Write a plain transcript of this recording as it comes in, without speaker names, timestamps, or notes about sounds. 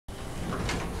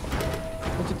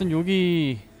어쨌든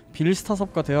여기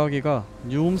빌스타섭과 대화기가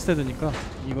뉴 홈스테드니까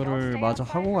이거를 마저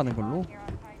하고 가는 걸로.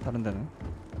 다른 데는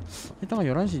이따가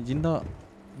 11시 닌다.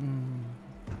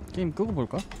 게임 끄고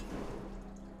볼까?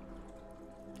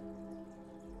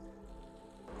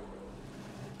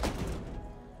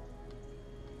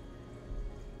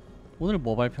 오늘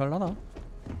뭐 발표하려나?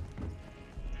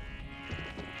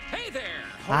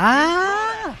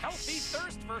 아!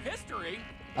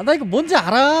 아, 나 이거 뭔지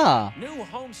알아. New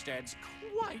Homestead's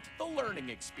quite the learning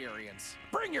experience.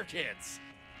 Bring your kids.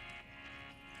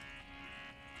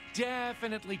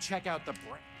 Definitely check out the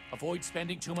avoid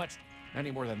spending too much any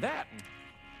more than that.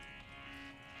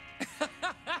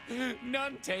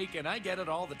 None taken. I get it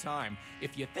all the time.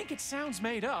 If you think it sounds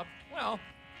made up, well,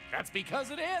 that's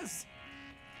because it is.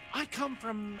 I come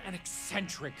from an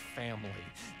eccentric family.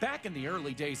 Back in the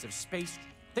early days of space,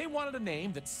 they wanted a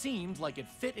name that seemed like it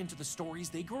fit into the stories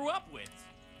they grew up with.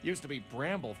 Used to be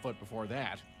Bramblefoot before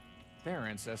that. Their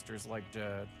ancestors liked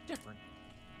different.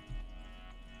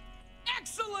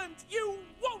 Excellent. You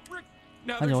won't.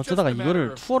 아니 어쩌다가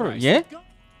이거를 투어를 예?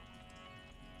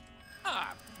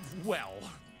 Well.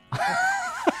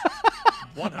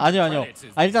 아니요 아니요.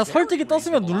 아 일단 설득이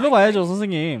떴으면 눌러봐야죠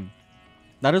선생님.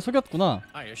 나를 속였구나.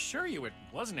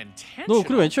 너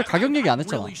그리고 애초에 가격 얘기 안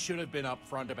했잖아. 아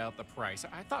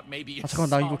잠깐만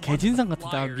나 이거 개진상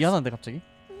같은데. 아 미안한데 갑자기.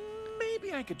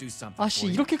 아씨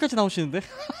이렇게까지 나오시는데?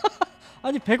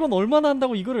 아니 100원 얼마나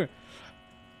한다고 이거를.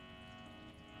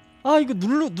 아 이거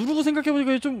누르고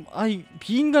생각해보니까 좀 아이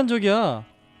비인간적이야.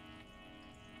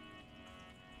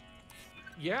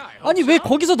 아니 왜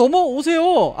거기서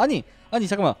넘어오세요. 아니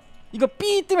잠깐만 이거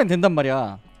삐 뜨면 된단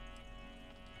말이야.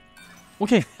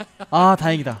 오케이. 아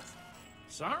다행이다.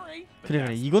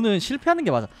 그래 이거는 실패하는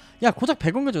게 맞아. 야 고작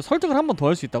 100원 가지고 설득을 한 번 더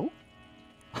할 수 있다고?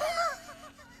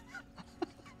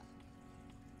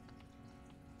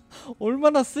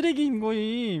 얼마나 쓰레기인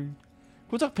거임.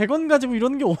 고작 100원 가지고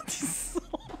이러는 게 어딨어.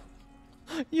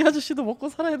 이 아저씨도 먹고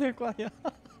살아야 될 거 아니야.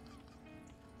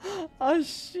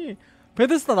 아씨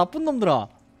베데스다 나쁜 놈들아.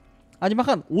 아니 막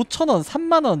한 5,000원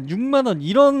 3만원 6만원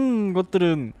이런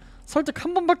것들은 설득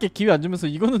한 번밖에 기회 안 주면서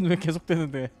이거는 왜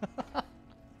계속되는데.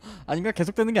 아닌가?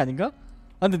 계속되는 게 아닌가?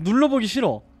 아 근데 눌러보기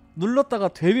싫어. 눌렀다가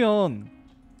되면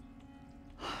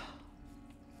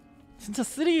진짜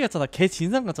쓰레기 같잖아. 개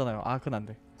진상 같잖아요. 아 그건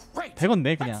안돼. 100원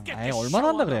내 그냥. 에이 얼마나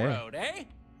한다 그래.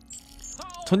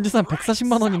 전재산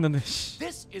 140만원 있는데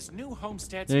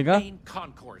얘가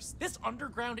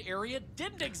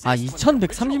아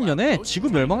 2130년에 지구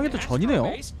멸망하기도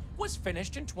전이네요.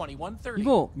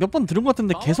 이거 몇 번 들은 것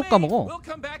같은데 계속 까먹어.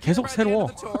 계속 새로워.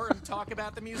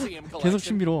 계속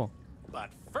신비로워.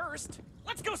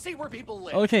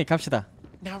 오케이 갑시다.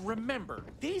 Now remember,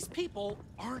 these people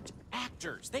aren't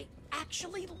actors. They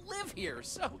actually live here,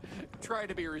 so try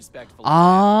to be respectful.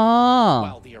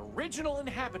 While the original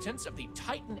inhabitants of the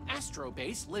Titan Astro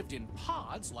Base lived in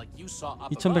pods like you saw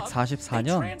up above, they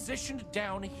 2144년. transitioned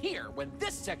down here when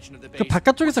this section of the 그 base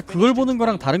바깥쪽에서 그걸 보는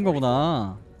거랑 다른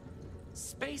거구나.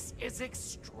 Space is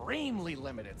extremely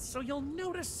limited, so you'll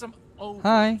notice some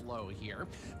overflow here.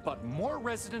 But more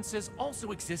residences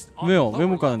also exist on lower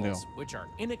levels, which are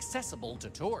inaccessible to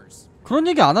tours. 그런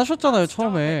얘기 안 하셨잖아요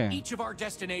처음에. Each of our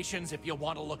destinations if you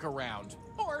want to look around,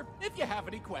 or if you have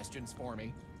any questions for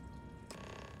me.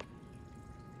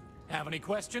 Have any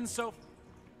questions, so?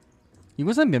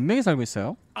 이곳엔 몇 명이 살고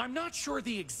있어요? I'm not sure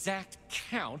the exact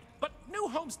count, but New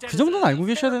Homestead 그 정도는 알고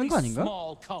계셔야 되는 거 아닌가?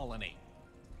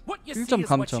 1점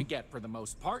감점.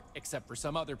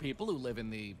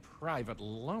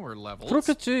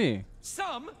 그렇겠지.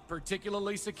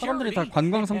 사람들이 다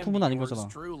관광 상품은 아닌 거잖아.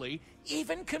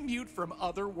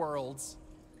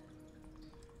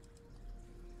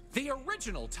 The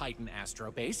original Titan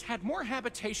Astro Base had more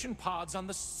habitation pods on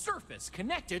the surface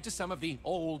connected to some of the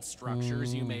old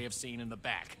structures you may have seen in the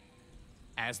back.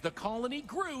 As the colony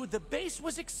grew, the base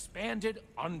was expanded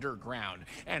underground,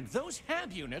 and those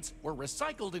hab units were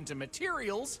recycled into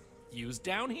materials used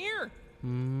down here.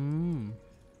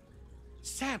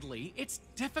 Sadly, it's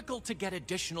difficult to get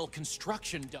additional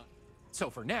construction done. So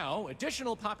for now,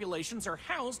 additional populations are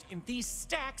housed in these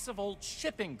stacks of old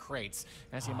shipping crates.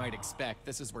 As you might expect,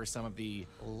 this is where some of the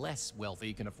less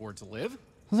wealthy can afford to live.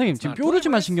 선생님, 지금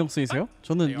뾰루지만 신경 쓰이세요?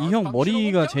 저는 이 형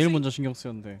머리가 제일 먼저 신경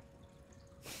쓰였는데.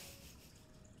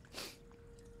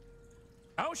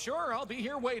 Oh, sure, I'll be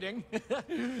here waiting.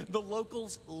 The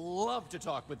locals love to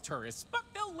talk with tourists, but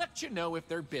they'll let you know if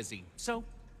they're busy. So,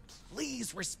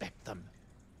 please respect them.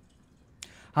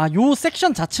 아, 요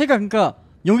섹션 자체가 그러니까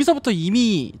여기서부터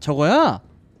이미 저거야?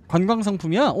 관광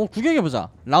상품이야?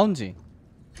 구경해보자. 라운지.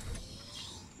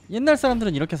 옛날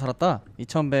사람들은 이렇게 살았다.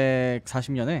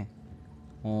 2140년에.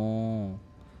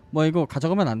 뭐 이거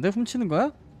가져가면 안 돼? 훔치는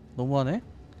거야? 너무하네.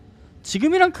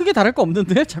 지금이랑 크게 다를 거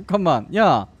없는데? 잠깐만.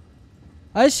 야,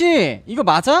 아저씨, 이거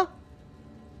맞아?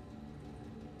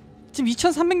 지금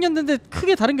 2300년 됐는데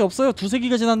크게 다른 게 없어요. 두세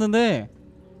기가 지났는데.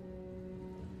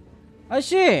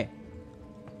 아저씨,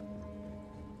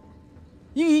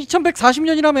 이게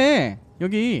 2140년이라며.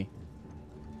 여기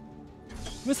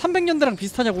왜 300년대랑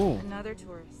비슷하냐고.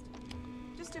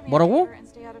 뭐라고?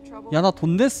 야, 나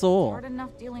돈 냈어.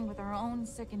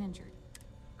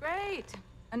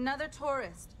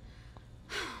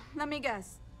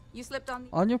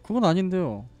 아니요, 그건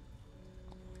아닌데요.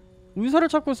 의사를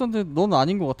찾고 있었는데 넌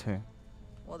아닌 것 같아.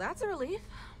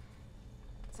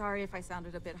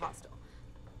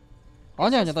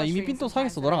 아니야, 나 이미 삔또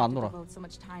사겠어. 너랑 안 놀아.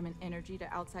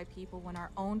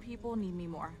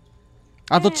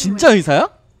 아, 너 진짜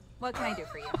의사야?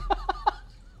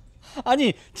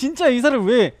 아니, 진짜 의사를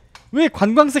왜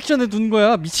관광 섹션에 둔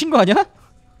거야? 미친 거 아니야?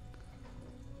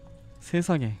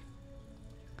 세상에.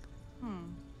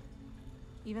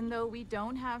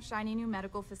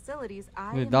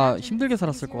 왜 나 힘들게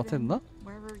살았을 것 같았나?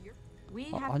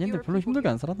 아닌데 별로 힘들게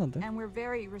안 살았는데.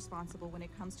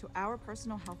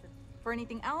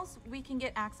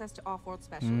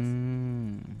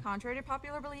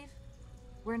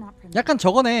 약간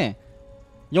저거네.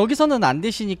 여기서는 안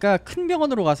되시니까 큰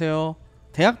병원으로 가세요.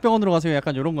 대학병원으로 가세요.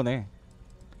 약간 요런 거네.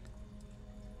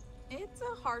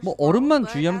 뭐 얼음만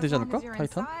주의하면 되지 않을까?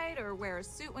 타이탄?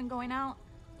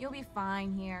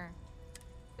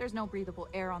 There's no breathable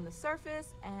air on the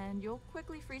surface, and you'll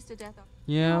quickly freeze to death.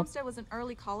 Yeah. Homestead was an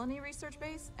early colony research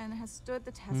base and has stood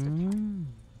the test of time.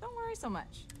 Don't worry so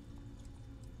much.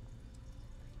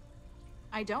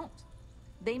 I don't.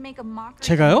 They make a mockery.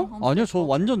 제가요? 아니요, 저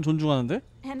완전 존중하는데.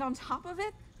 And on top of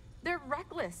it, they're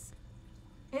reckless.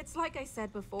 It's like I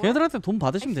said before. 걔들한테 돈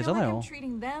받으시면 I feel like 되잖아요. I'm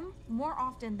treating them more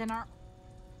often than our.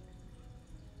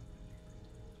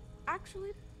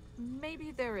 Actually, maybe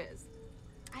there is.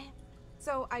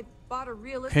 So I bought a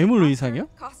realistic 괴물 의상이요?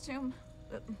 costume.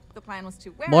 The plan was to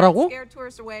wear 뭐라고? it, scare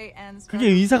tourists away, and 그게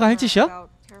의사가 할 짓이야?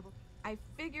 I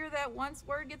figure that once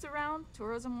word gets around,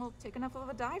 tourism will take enough of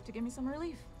a dive to give me some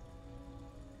relief.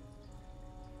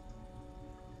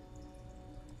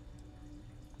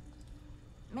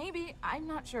 Maybe, I'm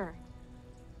not sure.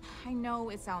 I know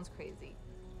it sounds crazy,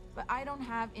 but I don't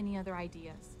have any other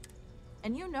ideas.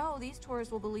 And you know these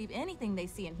tourists will believe anything they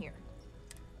see and hear.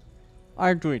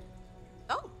 I'll do it.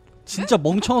 Oh. 진짜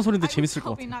멍청한 소리인데 재밌을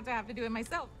것 hoping 같아. not to have to do it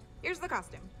myself. Here's the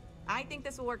costume. I think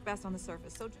this will work best on the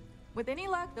surface. So with any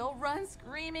luck, they'll run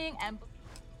screaming and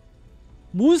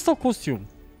몬스터 코스튬.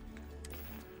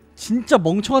 진짜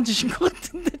멍청한 짓인 것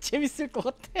같은데 재밌을 것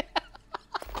같아.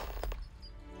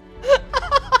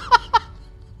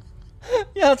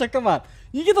 야, 잠깐만.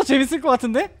 이게 더 재밌을 것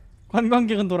같은데?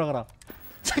 관광객은 돌아가라.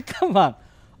 잠깐만.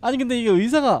 아니 근데 이게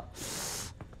의사면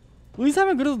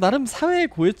그래도 나름 사회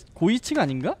고위층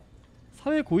아닌가?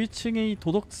 사회 고위층의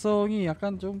도덕성이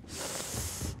약간 좀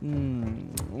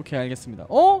오케이, 알겠습니다.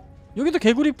 여기도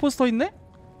개구리 포스터 있네?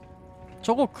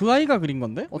 저거 그 아이가 그린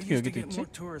건데? 어떻게 여기도 있지?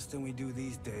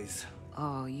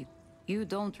 You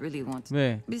don't really want to.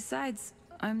 왜? Besides,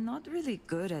 I'm not really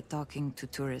good at talking to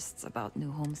tourists about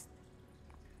new homes.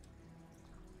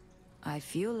 I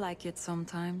feel like it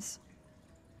sometimes.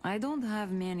 I don't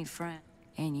have many friends.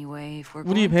 Anyway, if we're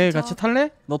우리 going to 배에 같이 talk,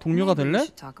 탈래? 너 동료가 maybe we 될래?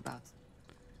 should talk about.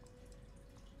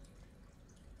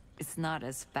 It's not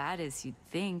as bad as you'd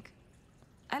think.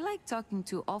 I like talking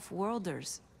to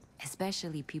off-worlders,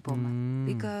 especially people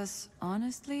because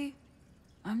honestly,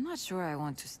 I'm not sure I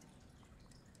want to.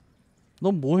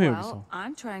 넌 뭐해 Well, 여기서?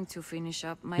 I'm trying to finish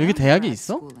up my 여기 대학이 undergrad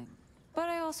있어? schooling, but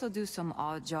I also do some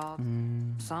odd jobs.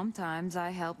 Sometimes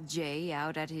I help Jay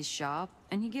out at his shop,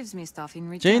 and he gives me stuff in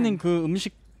return. 제이는 그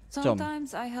음식점.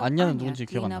 Sometimes I help 안냐는 Anya 누군지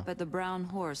기억 clean 안 up 나. at the Brown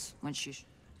Horse when she.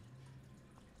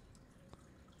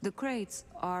 The crates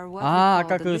are what 아, we call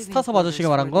아까 the 그 living 스타섭 quarters 아저씨가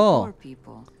for 말한 the 거? poor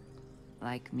people,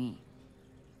 like me.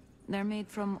 They're made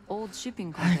from old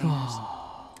shipping containers.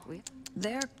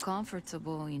 They're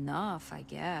comfortable enough, I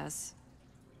guess.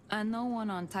 And no one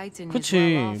on Titan is 그치,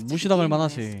 well off to 무시당할 begin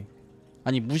with. 만하지.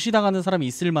 아니, 무시당하는 사람이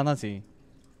있을 만하지.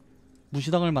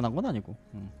 무시당할 만한 건 아니고.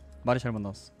 말이 잘못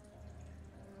나왔어.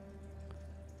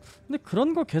 근데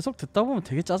그런 거 계속 듣다 보면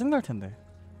되게 짜증날 텐데.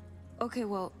 Okay,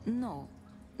 well, no.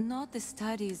 Not the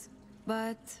studies,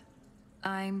 but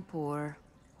I'm poor.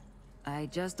 I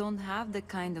just don't have the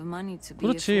kind of money to be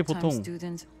a 그렇지, full-time 보통.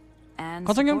 student and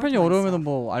가정 support 형편이 어려우면은 myself.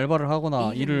 뭐 알바를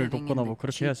하거나 Even 일을 living 돕거나 in 뭐 the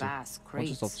그렇게 해야지. cheap-ass 어쩔 수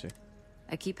crates. 없지.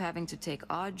 I keep having to take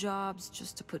odd jobs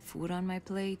just to put food on my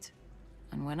plate.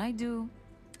 And when I do,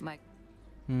 my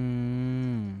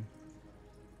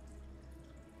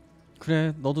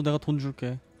그래, 너도 내가 돈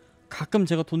줄게. 가끔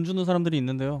제가 돈 주는 사람들이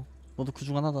있는데요. 너도 그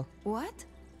중 하나다. What?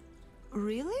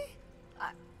 Really?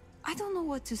 I don't know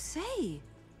what to say.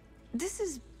 This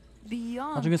is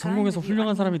beyond. 나중에 성공해서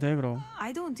훌륭한 사람이 돼 그럼.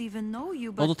 I don't even know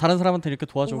you, but 너도 다른 사람한테 이렇게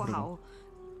도와줘 그리고. wow.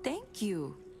 Thank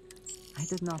you. I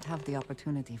did not have the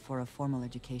opportunity for a formal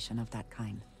education of that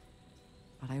kind,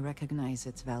 but I recognize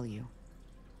its value.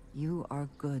 You are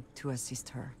good to assist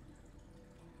her.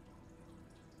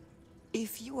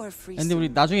 If you are free. 근데 우리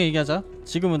나중에 얘기하자.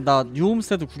 지금은 나 뉴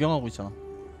홈스테드 구경하고 있잖아.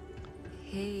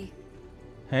 Hey.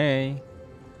 헤이.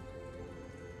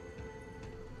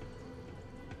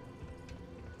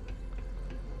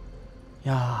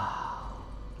 야,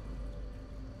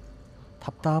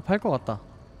 답답할 것 같다.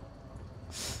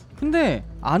 근데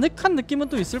아늑한 느낌은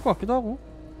또 있을 것 같기도 하고.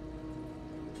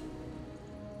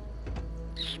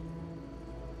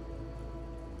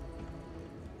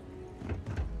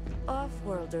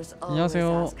 Off-worlders always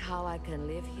안녕하세요. ask how I can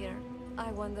live here.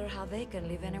 I wonder how they can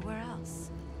live anywhere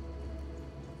else.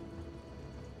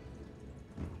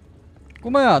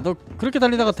 꼬마야, 너 그렇게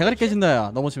달리다가 대가리 깨진다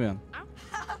야. 넘어지면.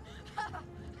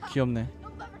 귀엽네.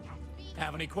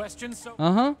 Have any questions? So,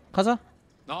 아하, 가자.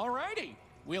 alrighty.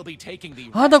 We'll be taking the.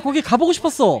 아, 나 거기 가보고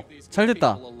싶었어. 잘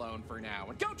됐다. people alone for now,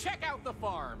 and go check out the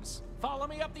farms. Follow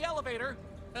me up the elevator.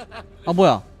 아,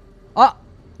 뭐야? 아,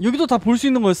 여기도 다 볼 수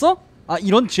있는 거였어? 아,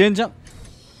 이런 지엔장.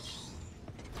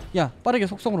 야, 빠르게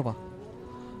속성으로 봐.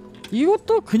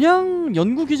 이것도 그냥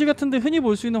연구기지 같은데 흔히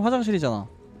볼 수 있는 화장실이잖아.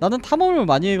 나는 탐험을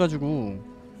많이 해가지고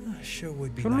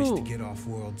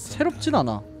별로 새롭진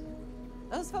않아.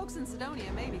 Those folks in Sidonia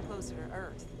may be closer to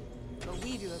Earth, but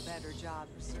we do a better job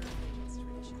preserving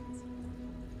demonstrations.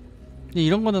 근데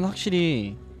이런 거는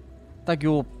확실히 딱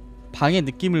요 방의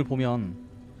느낌을 보면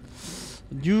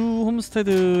뉴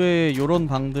홈스테드의 요런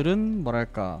방들은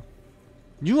뭐랄까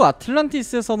뉴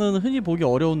아틀란티스에서는 흔히 보기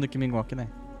어려운 느낌인 것 같긴 해.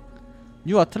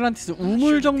 뉴 아틀란티스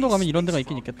우물 정도 가면 이런 데가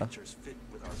있긴 있겠다.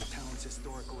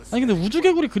 아니 근데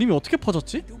우주개구리 그림이 어떻게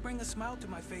퍼졌지?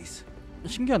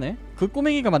 신기하네. 그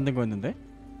꼬맹이가 만든 거였는데?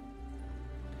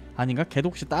 아닌가? 걔도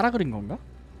혹시 따라 그린 건가?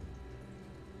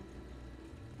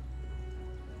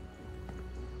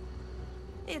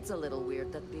 It's a little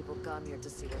weird that people come here to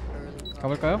see what early.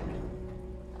 가볼까요?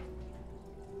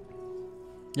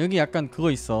 여기 약간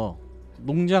그거 있어.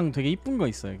 농장 되게 이쁜 거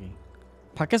있어 여기.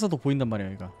 밖에서도 보인단 말이야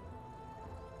여기가.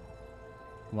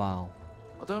 와우.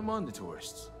 I don't mind the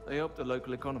tourists. They help the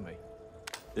local economy.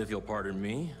 If you'll pardon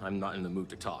me, I'm not in the mood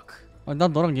to talk. 아,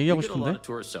 난 너랑 We 얘기하고 get a lot 싶은데. of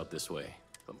tourists out this way.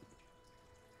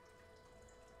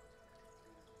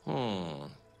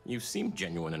 You seem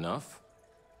genuine enough.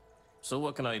 So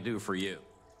what can I do for you?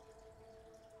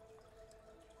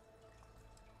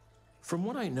 From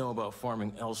what I know about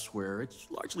farming elsewhere, it's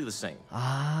largely the same.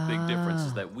 Big difference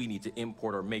is 아, that we need to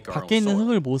import or make our own 밖에 있는 soil,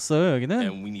 흙을 못 써요 여기는.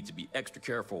 and we need to be extra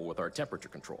careful with our temperature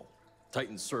control.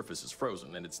 Titan's surface is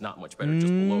frozen, and it's not much better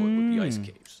just below it with the ice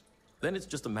caves. Then it's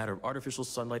just a matter of artificial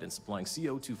sunlight and supplying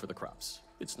CO2 for the crops.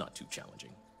 It's not too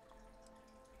challenging.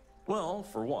 Well,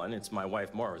 for one, it's my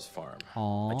wife Mara's farm.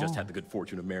 I just had the good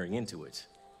fortune of marrying into it.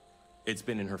 It's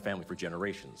been in her family for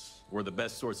generations. We're the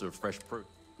best source of fresh fruit.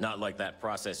 Not like that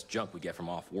processed junk we get from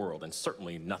off-world, and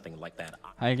certainly nothing like that.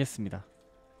 알겠습니다.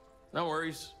 No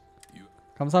worries.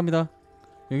 감사합니다.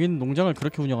 여기는 농장을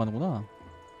그렇게 운영하는구나.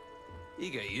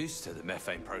 You get used to the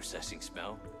methane processing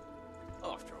smell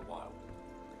after a while.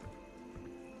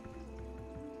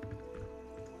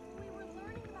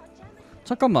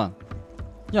 잠깐만.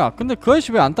 야, 근데 그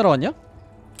아저씨 왜 안 따라왔냐?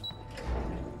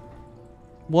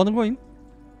 뭐 하는 거임?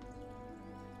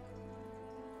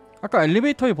 아까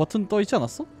엘리베이터에 버튼 떠 있지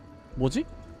않았어? 뭐지?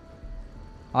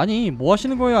 아니, 뭐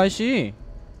하시는 거예요, 아저씨?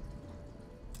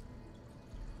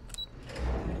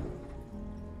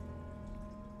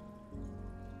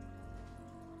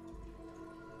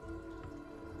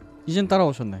 이젠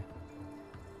따라오셨네.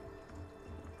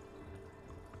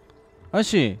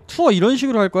 아저씨, 투어 이런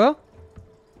식으로 할 거야?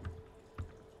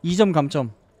 2점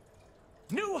감점.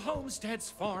 New Homestead's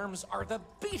farms are the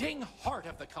beating heart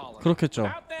of the colony. 그렇겠죠.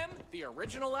 Without them, the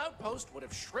original outpost would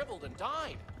have shriveled and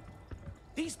died.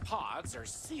 These pods are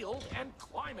sealed and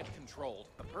climate controlled,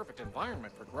 the perfect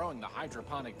environment for growing the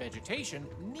hydroponic vegetation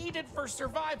needed for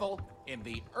survival in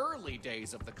the early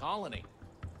days of the colony.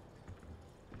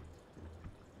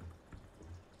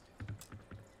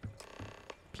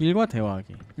 빌과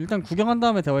대화하기. 일단 구경한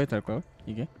다음에 대화해도 될까요?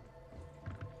 이게?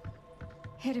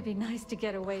 It'd be nice to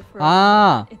get away for a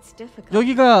아, while. It's difficult.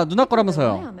 여기가 누나 Rely 거라면서요.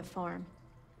 on the farm.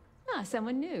 Ah,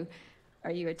 someone new.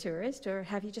 Are you a tourist or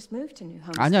have you just moved to New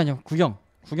Homestead? 아니요. 구경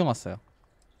왔어요.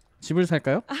 집을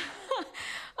살까요?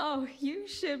 Oh, Oh, you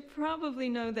should probably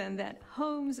know then that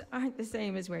homes aren't the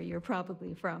same as where you're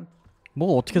probably from.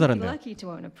 뭐 어떻게 You'd be 다른데요? lucky to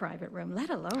own a private room, let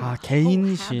alone 아, a whole half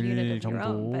개인실 unit of your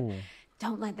own. 정도. But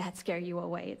don't let that scare you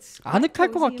away. It's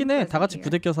아늑할 것 cozy 같긴 해. and 다 같이 pleasant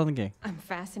부대 here. 껴 사는 게. I'm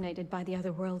fascinated by the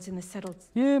other worlds in the settled.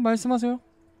 예, 말씀하세요.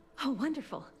 Oh,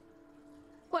 wonderful.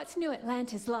 What's New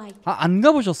Atlantis like? 아, 안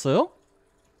가보셨어요?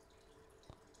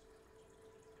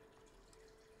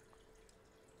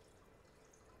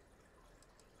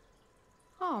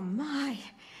 Oh my,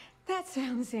 that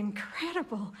sounds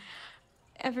incredible.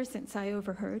 Ever since I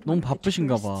overheard 너무 one of the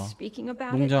바쁘신가 봐. tourists speaking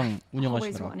about 농장 it, I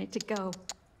always 운영하시느라. wanted to go.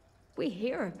 We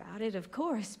hear about it, of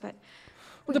course, but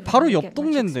we 근데 바로 rarely 옆 get much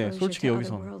동네인데 exposure 솔직히 to other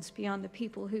여기선. worlds beyond the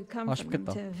people who come from them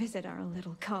아쉽겠다. to visit our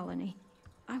little colony.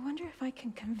 I wonder if I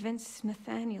can convince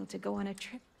Nathaniel to go on a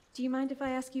trip. Do you mind if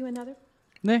I ask you another?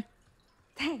 네.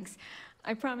 Thanks.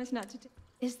 I promise not to.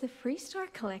 Is the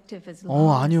Freestar Collective as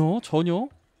long? 아니요. 전혀.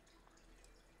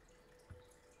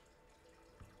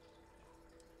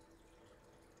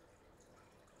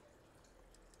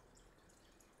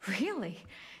 Really?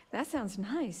 That sounds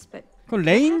nice, but 그 what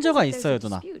레인저가 happens if 있어요, there's a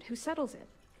누나. dispute? Who settles it?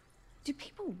 Do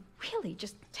people really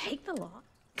just take the law?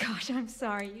 Gosh, I'm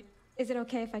sorry. Is it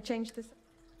okay if I change this?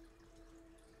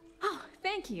 Oh,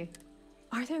 thank you.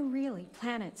 Are there really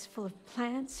planets full of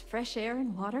plants, fresh air,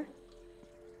 and water?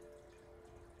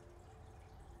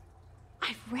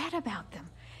 I've read about them.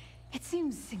 It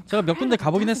seems 제가 몇 군데 incredible,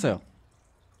 가보긴 doesn't 했어요. it?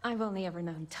 I've only ever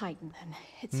known Titan, and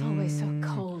it's always so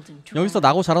cold and dry. 여기서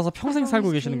나고 자라서 평생 I've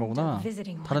살고 always 계시는 dreamed 거구나. of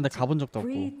visiting 다른 데 one to 가본 적도 없고.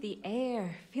 breathe the air,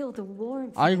 feel the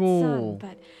warmth of the 아이고, sun,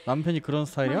 but 남편이 그런 my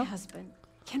스타일이야? husband,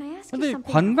 can I ask you 근데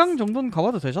something 관광 else? 정도는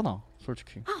가봐도 되잖아,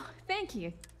 솔직히. Oh, thank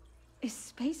you. Is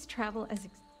space travel as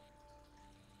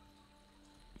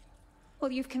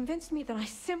well, you've convinced me that I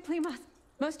simply must.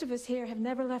 Most of us here have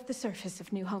never left the surface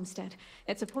of New Homestead.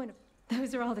 It's a point of.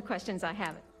 Those are all the questions I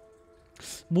have.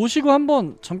 모시고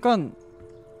한번 잠깐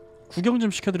구경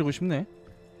좀 시켜드리고 싶네.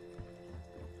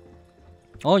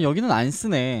 여기는 안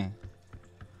쓰네.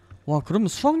 와, 그러면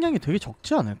수확량이 되게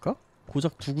적지 않을까?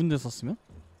 고작 2군데 썼으면?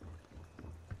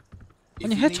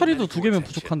 아니, 해처리도 2개면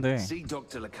부족한데.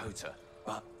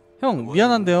 형,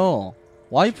 미안한데요.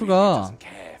 와이프가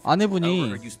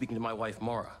아내분이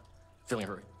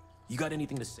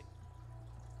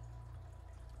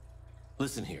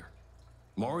Listen here.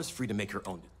 Mara's free to make her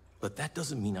own, but that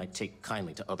doesn't mean I take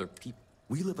kindly to other people.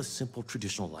 We live a simple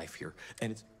traditional life here,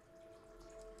 and it's...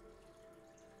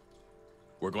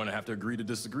 We're going to have to agree to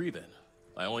disagree then.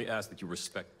 I only ask that you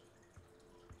respect...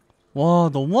 와,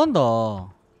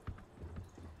 너무한다.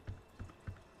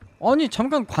 아니,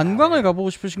 잠깐 관광을 가보고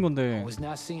싶으신 건데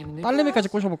딸내미까지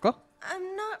꼬셔볼까?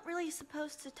 I'm not really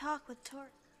supposed to talk with Tor.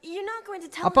 You're not going to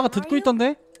tell 아빠가 him, 듣고 are you?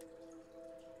 있던데?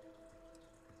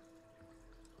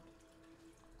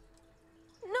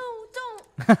 No, don't.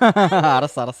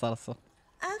 알았어, 알았어, 알았어.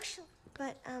 Actually,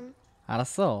 but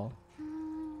알았어.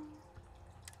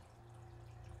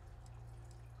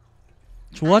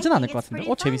 좋아하진 않을 것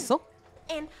같은데. 재밌어?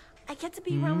 And I get to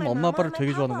be around my 엄마 mama 아빠를 and my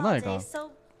되게 papa 좋아하는구나, all 애가. day,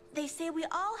 so they say we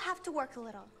all have to work a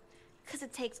little. Because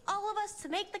it takes all of us to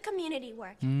make the community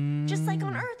work. Just like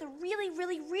on Earth a really,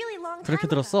 really, really long time 그렇게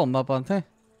ago. 들었어, 엄마 아빠한테?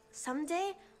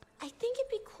 Someday, I think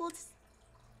it'd be cool to...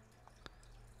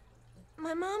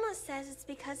 My mama says it's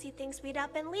because he thinks we'd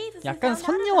up and leave if we 약간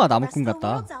found out 선녀와 about the rest 나무꾼 of the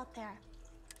같다. worlds out there.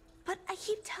 But I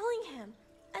keep telling him,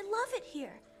 I love it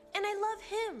here, and I love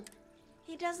him.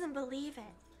 He doesn't believe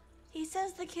it. He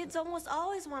says the kids almost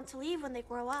always want to leave when they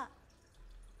grow up.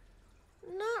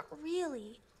 Not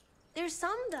really. There's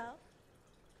some though.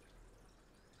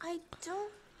 I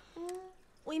don't...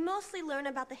 We mostly learn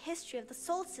about the history of the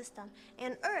solar system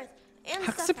and Earth and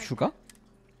stuff 학습 like 휴가? that.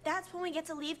 That's when we get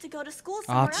to leave to go to school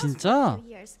아, somewhere else for a 진짜? few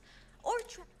years. Or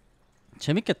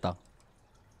재밌겠다.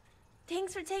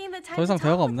 Thanks for taking the time 더 이상 to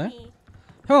talk 대화가 with 없네. me.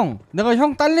 형, 내가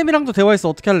형 딸내미랑도 대화했어.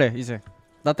 어떻게 할래, 이제?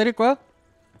 나 때릴 거야?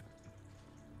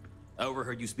 I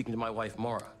overheard you speaking to my wife,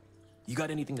 Mara. You got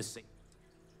anything to say?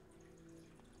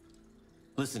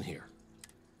 Listen here.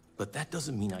 But that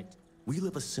doesn't mean we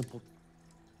live a simple...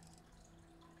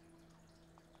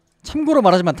 참고로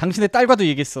말하지만 당신의 딸과도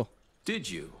얘기했어. Did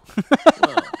you?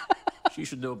 Well, she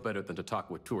should know better than to talk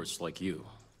with tourists like you.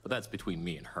 But that's between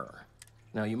me and her.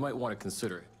 Now, you might want to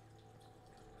consider it.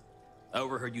 I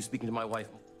overheard you speaking to my wife.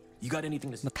 You got anything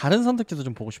to say? 나 다른 선택지도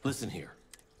좀 보고 싶어. Listen here.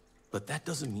 But that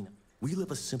doesn't mean we live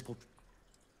a simple...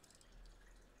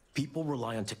 People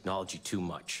rely on technology too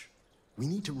much. We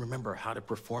need to remember how to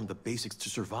perform the basics to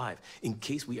survive in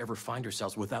case we ever find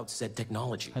ourselves without said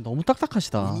technology. 아니, 너무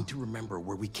딱딱하시다. We need to remember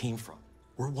where we came from.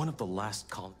 We're one of the last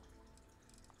colonies.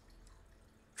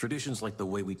 Traditions like the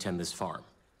way we tend this farm,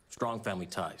 strong family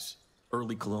ties,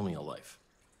 early colonial life.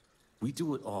 We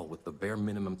do it all with the bare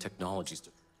minimum technologies to...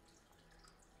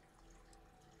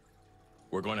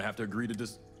 We're going to have to agree to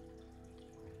this.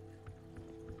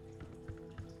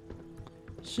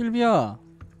 실비야,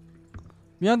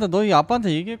 미안하다. 너희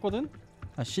아빠한테 얘기했거든?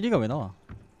 아, 시리가 왜 나와?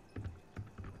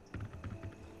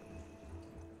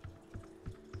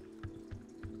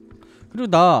 그리고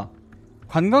나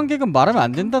관광객은 말하면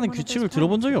안 된다는 규칙을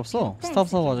들어본 적이 없어.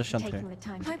 스타사워 아저씨한테.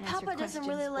 My papa doesn't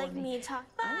really like me to talk.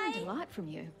 Bye.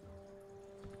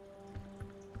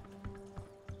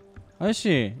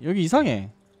 아저씨, 여기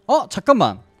이상해. 어?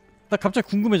 잠깐만. 나 갑자기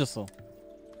궁금해졌어.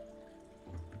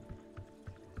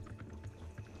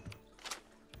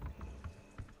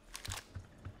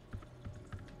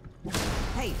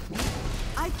 Hey,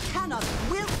 I cannot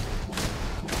will.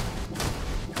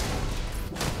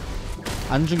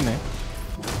 안 죽네.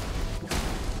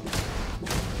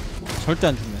 절대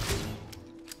안 죽네.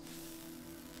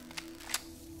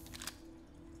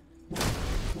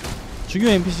 중요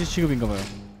NPC 취급인가봐요.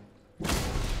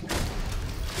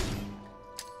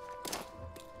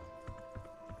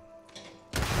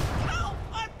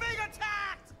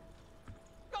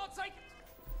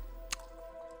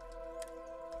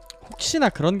 혹시나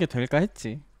그런 게 될까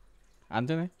했지. 안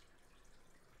되네.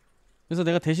 그래서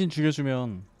내가 대신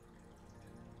죽여주면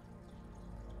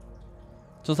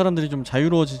저 사람들이 좀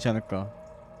자유로워지지 않을까.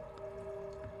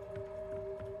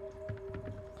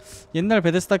 옛날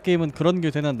베데스다 게임은 그런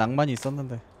게 되는 낭만이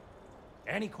있었는데.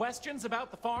 Any questions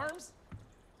about the farms?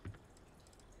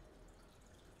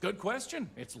 Good question.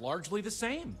 It's largely the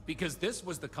same, because this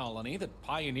was the colony that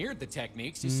pioneered the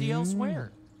techniques you see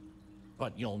elsewhere.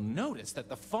 But you'll notice that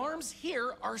the farms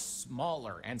here are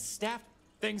smaller and staffed.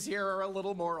 Things here are a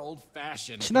little more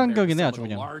old-fashioned compared to some of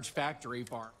the large factory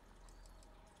farms.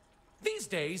 These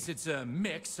days, it's a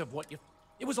mix of what you...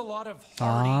 It was a lot of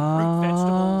hardy root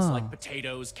vegetables like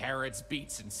potatoes, carrots,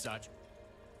 beets, and such.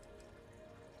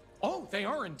 Oh, they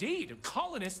are indeed.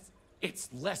 Colonists, it's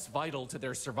less vital to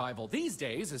their survival these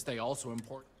days as they also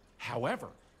import. However,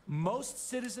 most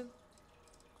citizens...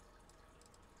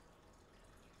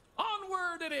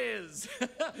 Onward it is!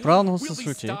 브라운 We'll 호스 be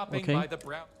술집. stopping 오케이. by the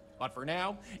brown... But for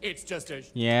now, it's just a...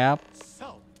 Yep.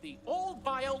 So, the old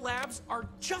biolabs are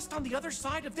just on the other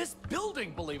side of this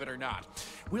building, believe it or not.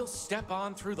 We'll step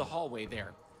on through the hallway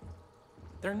there.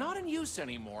 They're not in use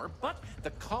anymore, but the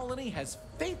colony has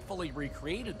faithfully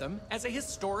recreated them as a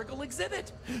historical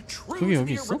exhibit. True to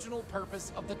the original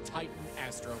purpose of the Titan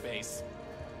Astrobase.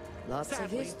 Lots of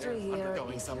history here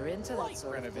if you're into that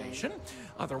sort of renovation.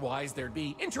 Otherwise, there'd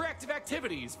be interactive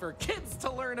activities for kids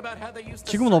to learn about how they used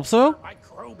to 지금은 없어요?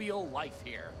 microbial life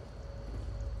here.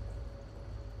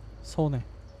 서운해.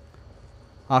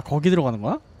 아, 거기 들어가는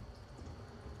거야?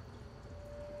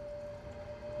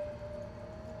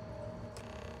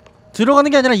 들어가는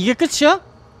게 아니라 이게 끝이야?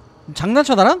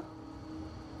 장난쳐 나랑?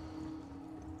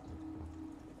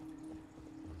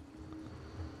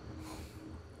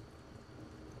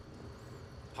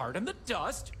 Pardon the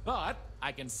dust, but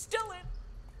I can still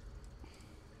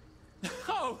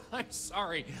Oh, I'm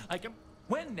sorry.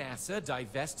 When NASA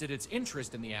divested its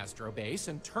interest in the Astrobase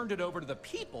and turned it over to the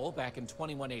people back in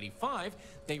 2185,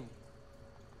 they...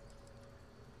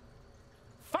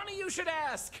 Funny you should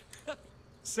ask!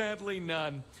 Sadly,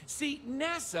 none. See,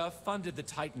 NASA funded the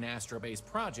Titan Astrobase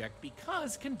project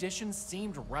because conditions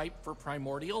seemed ripe for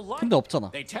primordial life. 근데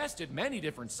없잖아. They tested many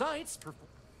different sites.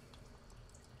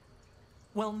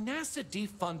 Well, NASA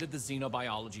defunded the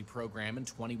xenobiology program in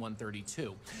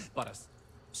 2132, but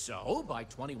so by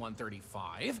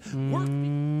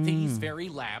 2135, these very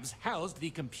labs housed the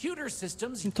computer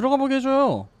systems. 들어가 보게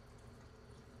해줘요.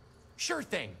 Sure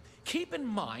thing. Keep in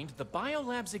mind the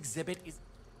biolabs exhibit is.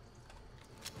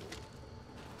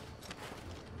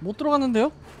 못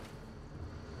들어갔는데요?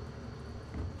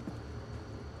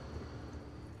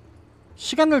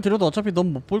 시간을 들여도 어차피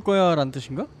넌 못 볼 거야 라는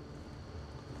뜻인가?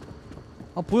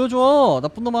 아, 보여줘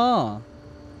나쁜 놈아.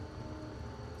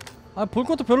 아, 볼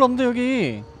것도 별로 없는데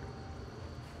여기.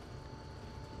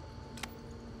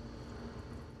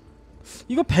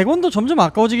 이거 100원도 점점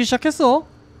아까워지기 시작했어.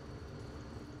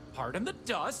 Pardon the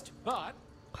dust, but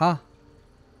가.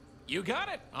 You got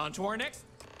it. On to our next.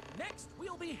 Next,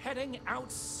 we'll be heading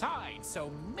outside, so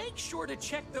make sure to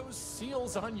check those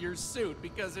seals on your suit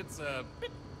because it's a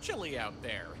bit chilly out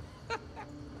there.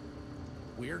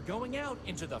 We're going out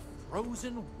into the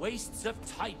frozen wastes of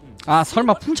Titan. 아,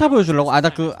 설마 풍차 보여주려고? 아, 나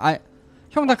그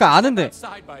형 나 그 아는데.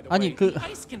 아니 그 The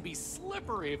ice can be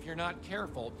slippery if you're not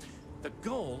careful. The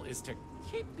goal is to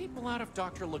keep people out of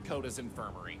Dr. Lakota's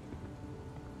infirmary.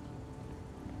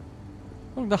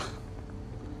 형 나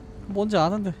뭔지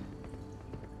아는데.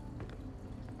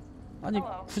 아니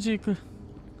굳이 그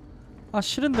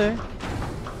싫은데.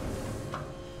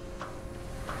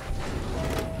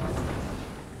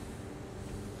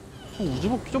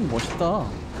 우주복귀 좀 멋있다.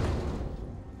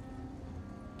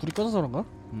 불이 꺼져서 그런가?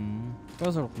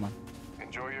 꺼져서 그렇구만.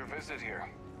 Enjoy your visit here.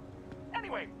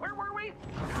 Anyway, where were we?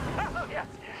 Oh yes,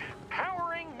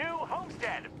 powering new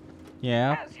homestead.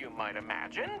 Yeah. As you might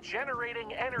imagine,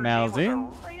 generating energy Mousing.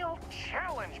 was a real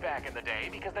challenge back in the day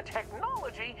because the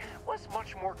technology was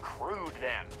much more crude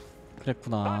then.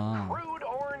 그랬구나. Crude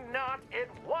or not, it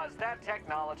was that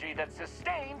technology that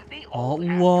sustained the 아, old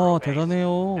우와, asteroid base.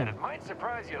 대단해요. And it might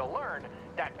surprise you to learn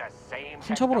that the same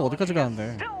훔쳐보러 technology 어디까지 is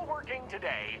가는데? still working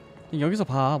today. 여기서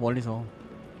봐, 멀리서.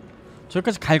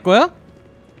 저기까지 갈 거야?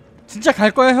 진짜 갈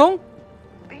거야, 형?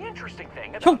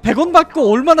 형 100원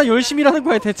받고 얼마나 열심히 일하는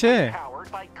거야, 대체? Powered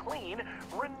by clean,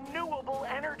 renewable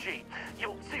energy.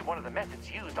 You'll see one of the methods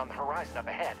used on the horizon up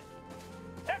ahead.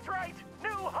 That's right,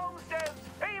 New Homestead's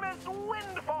famous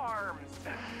wind farms.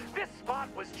 This spot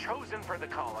was chosen for the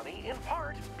colony in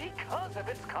part because of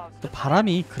its 또 constant.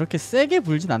 바람이 그렇게 세게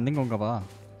불진 않는 건가 봐.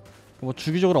 뭐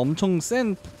주기적으로 엄청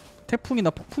센 태풍이나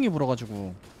폭풍이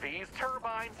불어가지고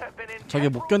저게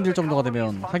못 견딜 정도가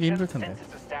되면 하기 힘들 텐데.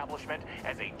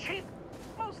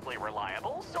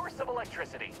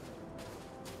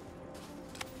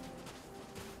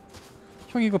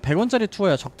 형 이거 100원짜리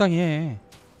투어야. 적당히 해.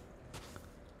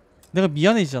 내가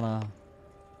미안해지잖아.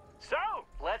 So,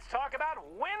 let's talk about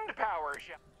wind power.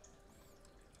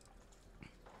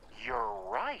 You're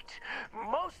right.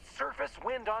 Most surface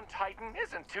wind on Titan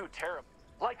isn't too terrible.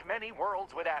 Like many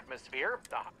worlds with atmosphere.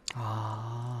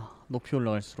 높이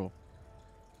올라갈수록.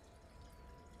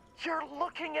 You're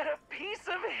looking at a piece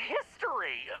of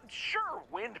history. Sure,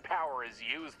 wind power is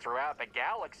used throughout the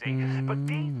galaxy, but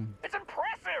it's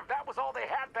impressive. That was all they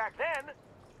had back then.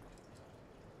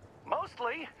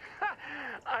 Mostly,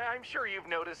 I'm sure you've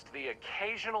noticed the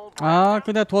occasional.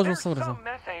 그 내가 도와줬어 그래서. Some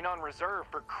methane on reserve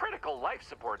for critical life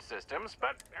support systems,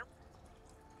 but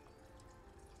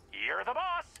you're the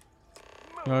boss.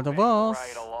 You're the boss.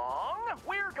 Right along,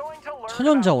 we're going to learn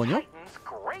천연자원이요? about Titan's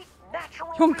great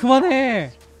natural 형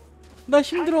그만해. 나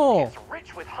힘들어. is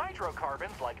rich with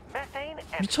hydrocarbons like methane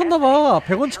and 미쳤나봐.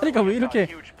 100원짜리가 왜 이렇게.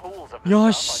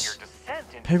 야씨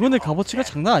 100원의 값어치가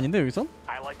장난 아닌데 여기선?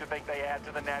 I like to think they add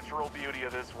to the natural beauty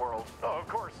of this world. Of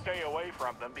course, stay away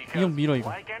from them because 이 형 밀어 이거.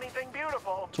 like anything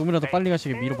beautiful, 조금이라도 they 빨리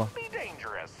가시게 밀어봐. can be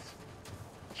dangerous.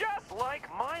 Just like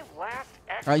my last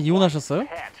이혼하셨어요?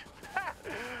 pet.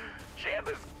 Jim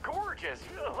is gorgeous.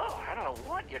 I don't know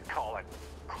what you'd call it.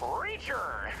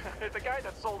 Creature. The guy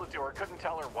that sold it to her couldn't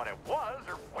tell her what it was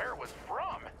or where it was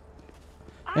from.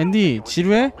 앤디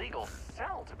지루해? Legal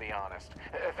sell, to be honest.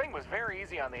 The thing was very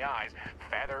easy on the eyes.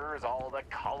 Feathers, all the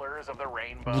colors of the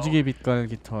rainbow. 무지개 빛깔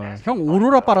깃털. 형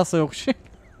오로라 빨았어요 혹시?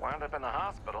 Wound up in the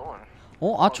hospital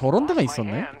and 저런 데가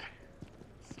있었네.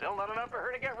 still not enough for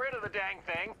her to get rid of the dang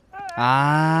thing.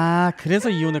 그래서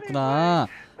이혼했구나.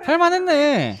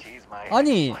 할만했네.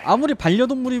 아니 아무리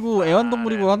반려동물이고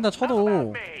애완동물이고 한다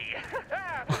쳐도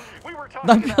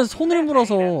남편 손을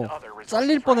물어서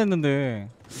잘릴 뻔했는데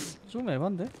좀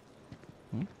애반데?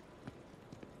 응?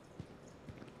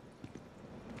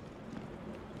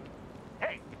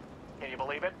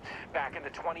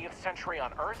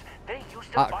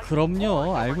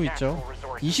 그럼요. 알고 있죠.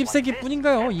 20세기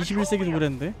뿐인가요? 21세기도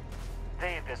그랬는데.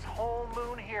 They had this whole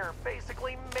moon here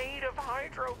basically made of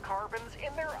hydrocarbons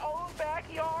in their own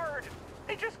backyard.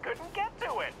 They just couldn't get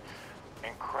to it.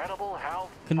 Incredible how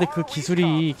근데 그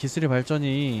기술의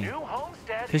발전이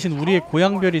대신 우리의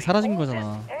고향별이 사라진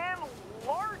거잖아.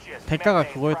 대가가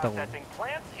그거였다고.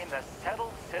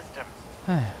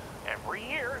 Every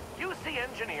year, UC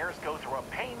engineers go through a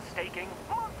painstaking,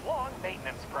 month-long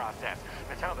maintenance process.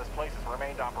 That's how this place has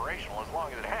remained operational as long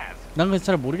as it has. 난 그래서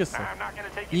잘 모르겠어.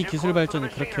 이 기술 발전이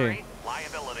그렇게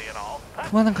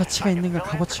그만한 가치가 있는가,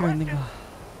 값어치가 있는가.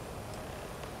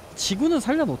 지구는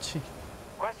살려놓지.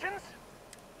 Questions?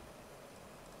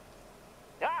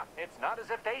 Yeah, it's not as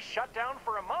if they shut down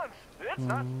for a month. It's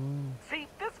not. See,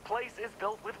 this place is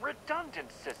built with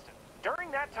redundant systems.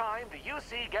 During that time, the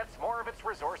UC gets more of its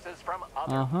resources from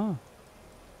other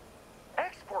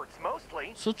exports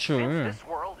mostly. 수출. Since this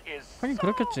world is so 하긴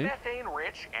그렇겠지. methane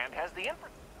rich and has the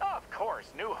Of course,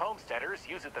 new homesteaders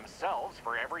use it themselves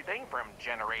for everything from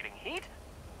generating heat.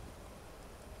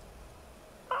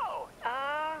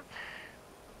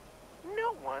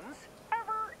 No one's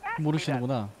ever asked me that.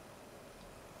 모르시는구나.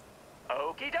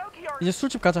 Okie dokie. 이제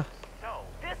술집 가자. So,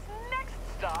 this next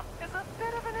stop is a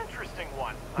bit of an interesting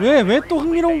one. 왜 또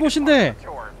흥미로운 곳인데?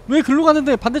 왜 글로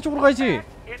가는데 반대쪽으로 가야지.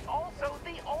 It's also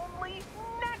the only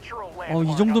natural landmark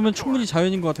이 정도면 충분히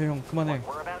자연인 것 같아 형. 그만해. What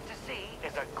we're about to see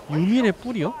유밀의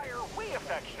뿔이요?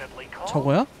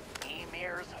 저거야?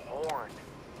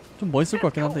 좀 멋있을 것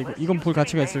같긴 한데 이건 볼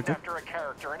가치가 있을 듯.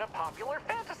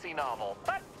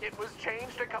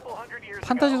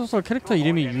 판타지 소설 캐릭터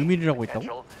이름이 유밀이라고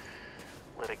있다고?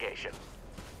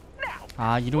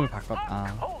 아, 이름을 바꿨. 아.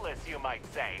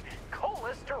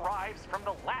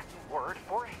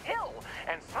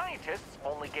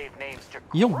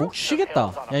 이 형 목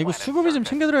쉬겠다. 야, 이거 수급이 좀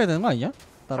챙겨드려야 되는 거 아니야?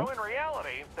 따로? So in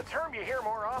reality, the term you hear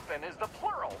more often is the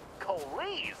plural,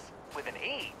 coles, with an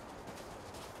E.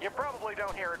 You probably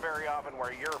don't hear it very often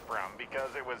where you're from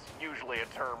because it was usually a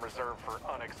term reserved for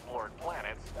unexplored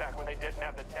planets back when they didn't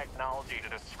have the technology to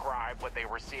describe what they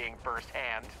were seeing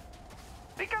firsthand.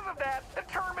 Because of that, the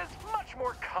term is much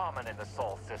more common in the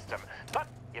Sol system, but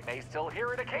you may still hear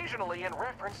it occasionally in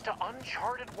reference to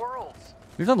uncharted worlds.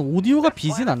 일단 오디오가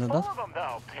비진 않는다. Full of them,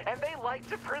 though, and they like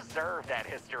to preserve that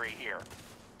history here.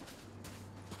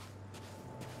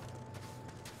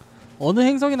 어느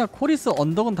행성이나 코리스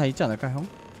언덕은 다 있지 않을까, 형?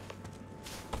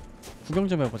 구경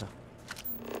좀 해보자.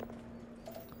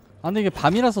 아, 근데 이게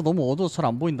밤이라서 너무 어두워서 잘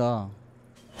안 보인다.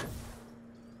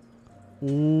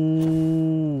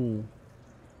 오,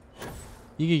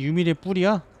 이게 유밀의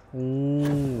뿔이야?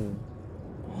 오,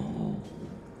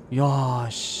 야,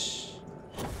 씨.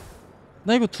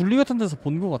 나 이거 둘리 같은 데서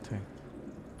본 거 같아.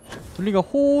 둘리가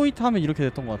호이트 하면 이렇게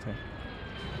됐던 거 같아.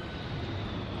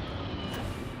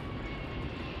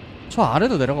 저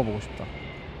아래도 내려가 보고 싶다.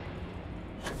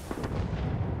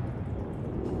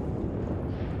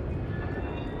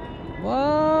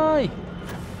 와이.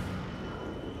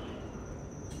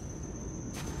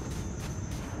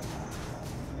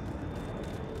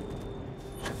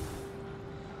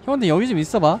 형, 근데 여기 좀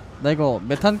있어봐. 나 이거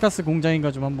메탄가스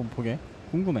공장인가 좀 한번 보게.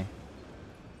 궁금해.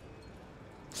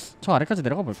 저 아래까지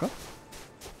내려가 볼까?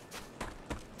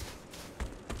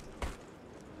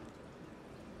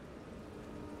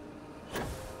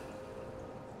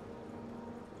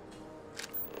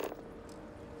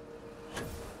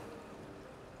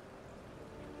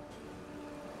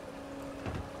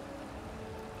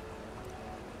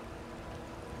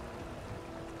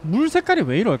 물 색깔이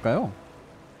왜 이럴까요?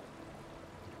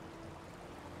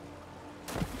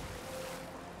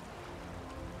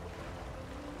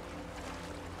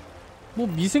 뭐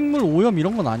미생물 오염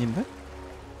이런 건 아닌데?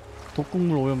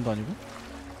 독극물 오염도 아니고?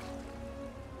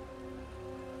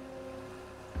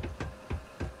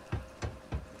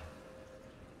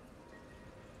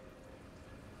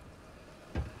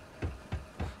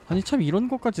 아니 참 이런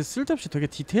것까지 쓸데없이 되게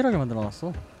디테일하게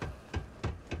만들어놨어.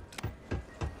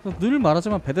 늘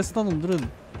말하지만 베데스다 놈들은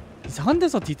이상한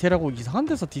데서 디테일하고 이상한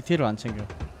데서 디테일을 안 챙겨.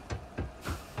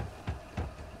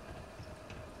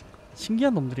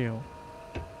 신기한 놈들이에요.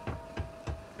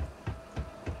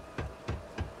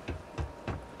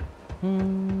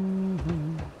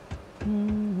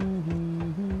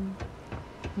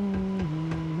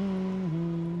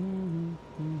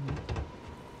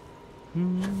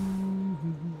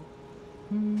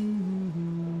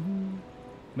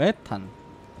 메탄.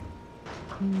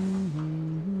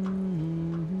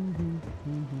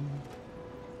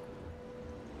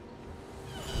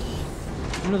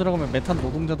 일로 들어가면 메탄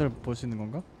노동자들 볼 수 있는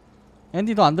건가?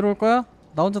 앤디 너 안 들어올 거야?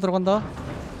 나 혼자 들어간다.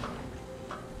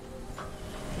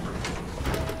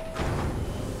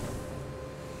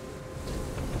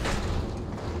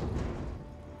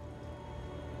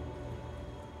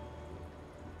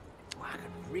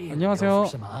 안녕하세요.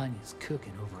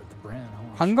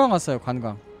 관광 왔어요.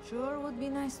 관광. Sure would be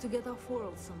nice to get off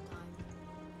world sometime.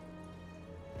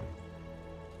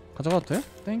 가져가도 돼?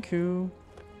 땡큐.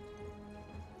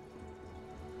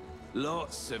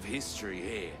 Lots of history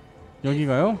here.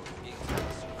 여기가요?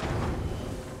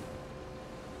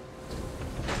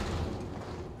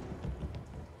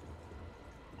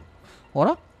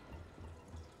 어라?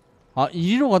 아,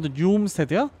 이리로 가도 뉴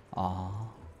홈스테드야?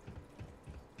 아,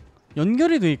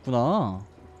 연결이 돼 있구나.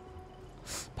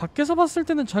 밖에서 봤을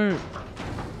때는 잘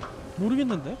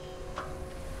모르겠는데?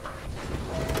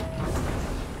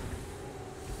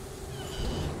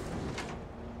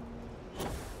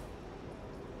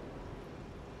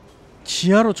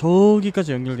 지하로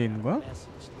저기까지 연결돼 있는 거야?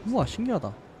 우와,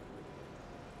 신기하다.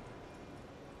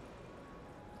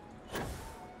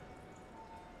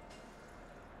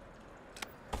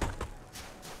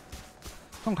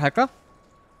 형 갈까?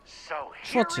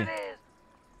 추웠지?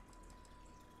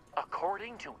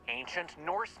 According to ancient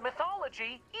Norse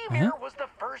mythology, Ymir was the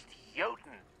first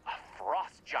Jotun, a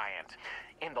frost giant.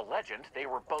 In the legend, they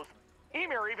were both.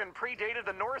 Ymir even predated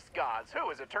the Norse gods, who,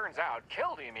 as it turns out,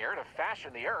 killed Ymir to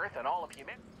fashion the earth and all of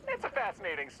humanity. It's a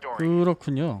fascinating story.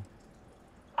 그렇군요.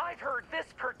 I've heard this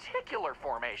particular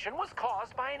formation was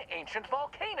caused by an ancient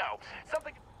volcano.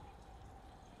 Something.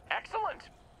 Excellent.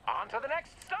 On to the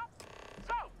next stop.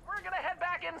 So, we're gonna head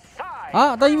back inside.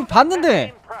 아, 나 이미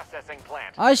봤는데. Processing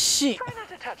plant. 아이씨. Try not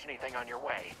to touch anything on your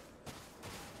way.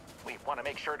 We want to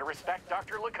make sure to respect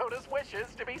Dr. Lakota's wishes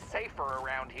to be safer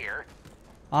around here.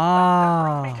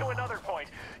 아. Me to another point.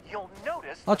 You'll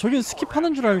notice 아, 저긴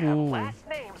스킵하는 줄 알고. last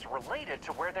names related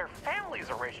to where their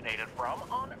families originated from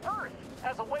on Earth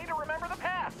as a way to remember the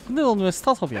past. 근데 넌 왜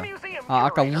스타섭이야? 아,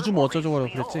 아까 우주 뭐 어쩌고저쩌고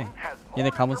그랬지? 얘네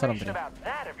가문 사람들이. About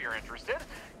that if you're interested.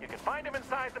 You can find him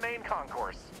inside the main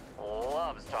concourse.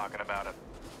 Loves talking about it.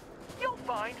 You'll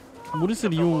find 모리스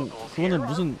리옹 그거는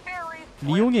무슨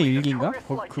리옹의 일기인가?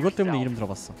 그것 때문에 이름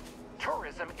들어봤어.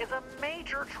 Tourism is a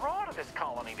major draw to this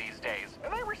colony these days,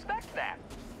 and I respect that.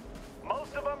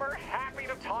 Most of them are happy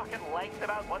to talk at length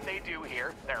about what they do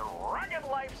here. Their rugged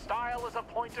lifestyle is a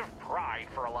point of pride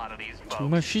for a lot of these folks.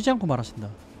 정말 쉬지 않고 말하신다.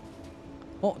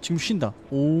 지금 쉰다.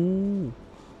 오,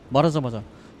 말하자마자. 야,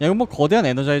 이건 뭐 거대한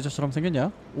에너자이저처럼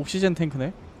생겼냐? 옥시젠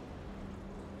탱크네.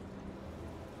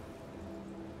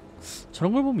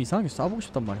 저런 걸 보면 이상하게 쏴보고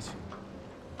싶단 말이지.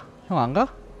 형 안 가?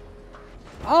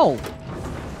 아우!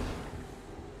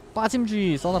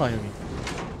 빠짐주의 써놔라 여기.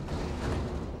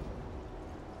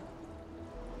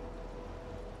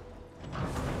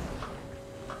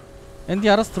 앤디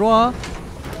알아서 들어와.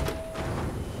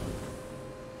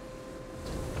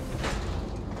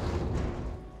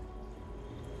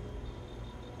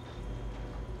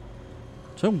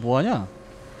 저 형 뭐하냐?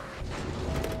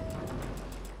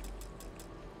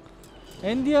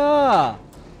 앤디야,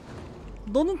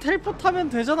 너는 텔포트 하면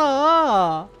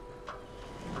되잖아.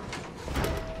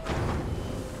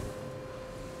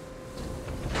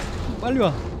 빨리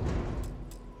와.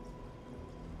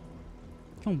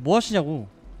 형 뭐 하시냐고.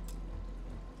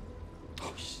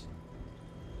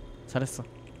 잘했어.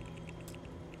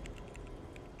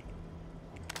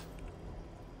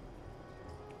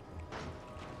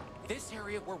 This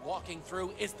area we're walking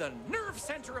through is the nerve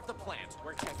center of the plant,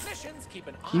 where technicians keep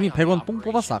an eye 이미 on 100원 뽕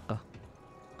뽑았어 아까.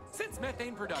 Since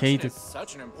methane production 게이드. is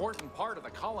such an important part of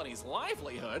the colony's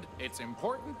livelihood, it's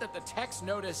important that the techs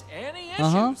notice any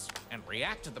issues and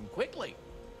react to them quickly.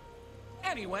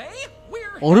 Anyway,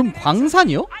 we're 얼음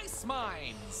광산이요? ice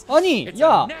mines. 아니,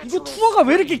 야, 이거 투어가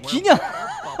왜 이렇게 기냐?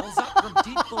 Bubbles up from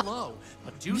deep below,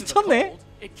 but due to the 미쳤네. cold,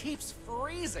 it keeps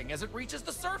freezing as it reaches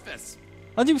the surface.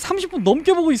 아니 지금 30분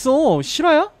넘게 보고 있어.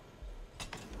 실화야?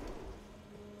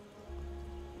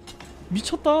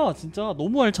 미쳤다 진짜.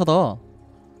 너무 알차다.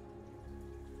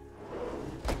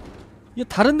 이게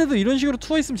다른 데도 이런 식으로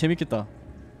투어 있으면 재밌겠다.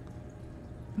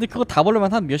 근데 그거 다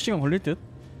보려면 한 몇 시간 걸릴 듯?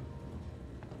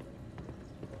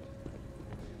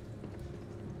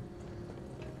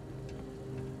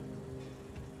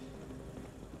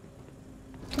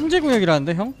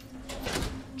 통제구역이라는데 형?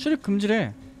 출입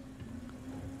금지래.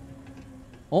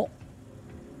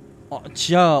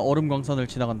 지하 얼음 광산을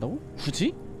지나간다고?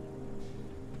 굳이?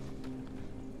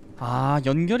 아,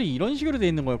 연결이 이런 식으로 돼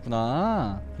있는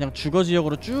거였구나. 그냥 주거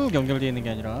지역으로 쭉 연결돼 있는 게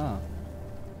아니라.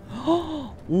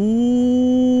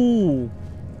 오,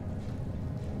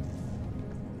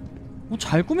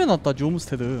 잘 꾸며놨다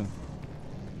홈스테드.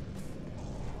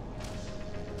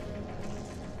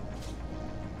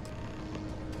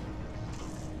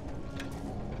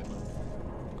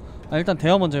 아, 일단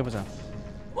대화 먼저 해보자.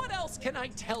 What else can I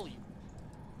tell you?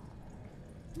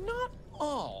 Not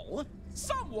all.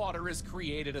 Some water is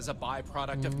created as a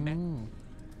byproduct of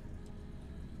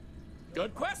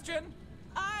Good question.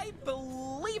 I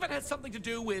believe it has something to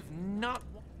do with not.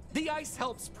 The ice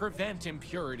helps prevent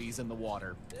impurities in the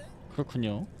water.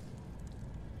 그렇군요.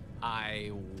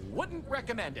 I wouldn't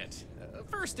recommend it.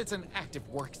 First, it's an active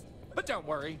work, but don't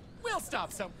worry, we'll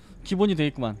stop some. 기본이 돼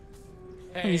있구만.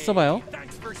 형 Hey, 있어봐요.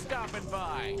 thanks for stopping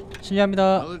by.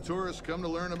 실례합니다. Other tourists come to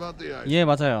learn about the ice. 예,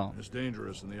 맞아요. It's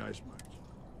dangerous in the ice mines.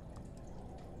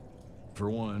 For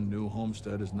one, New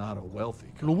Homestead is not a wealthy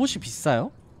country. 로봇이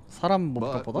비싸요? 사람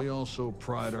But 몸값보다? we also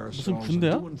pride 무슨 ourselves in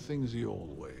군대야? doing things the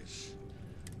old ways.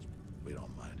 We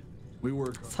don't mind. We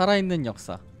work 살아있는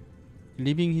역사.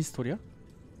 리빙 히스토리야?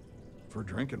 for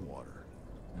drinking water,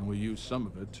 and we use some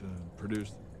of it to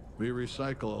produce. We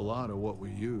recycle a lot of what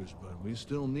we use, but we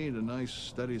still need a nice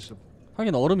steady supply.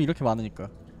 하긴 얼음이 이렇게 많으니까.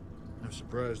 I'm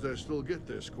surprised I still get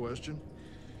this question.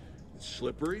 It's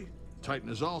slippery. Titan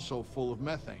is also full of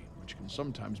methane, which can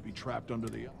sometimes be trapped under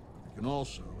the. It can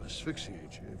also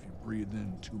asphyxiate you if you breathe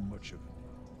in too much of it.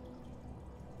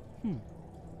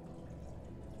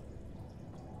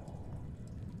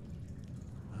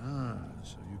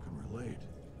 So you can relate.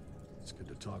 It's good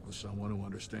to talk with someone who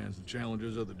understands the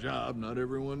challenges of the job. Not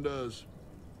everyone does.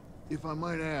 If I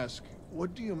might ask,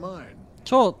 what do you mind?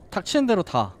 저 닥치는 대로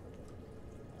다.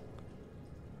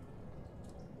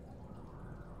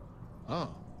 Oh,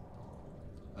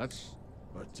 that's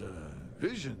but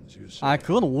visions you say. 아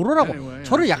그건 오로라고. Anyway,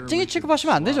 저를 I'm 약쟁이 sure we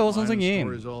취급하시면 안 could 되죠, swap 선생님.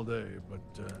 stories all day, but,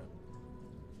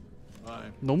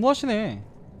 bye. 너무하시네.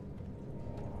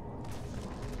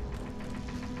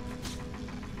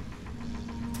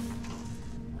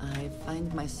 I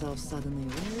find myself suddenly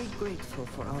very grateful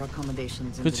for our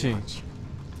accommodations in the 그치. lodge.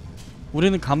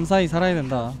 우리는 감사히 살아야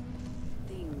된다.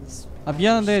 아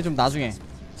미안한데 좀 나중에.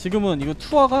 지금은 이거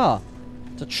투어가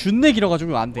진짜 준내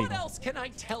길어가지고 안 돼 What 이거. else can I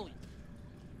tell you?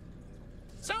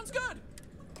 Sounds good.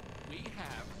 We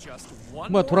have just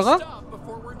one 뭐야, more 돌아가? stop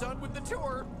before we're done with the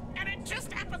tour, and it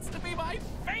just happens to be my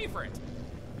favorite.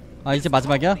 아 이제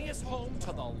마지막이야? Is home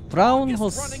to the 브라운 longest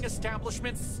호스. running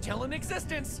establishment still in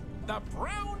existence, the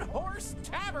Brown Horse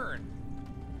Tavern.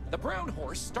 The Brown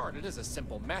Horse started as a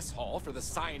simple mess hall for the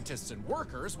scientists and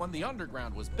workers when the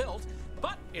underground was built,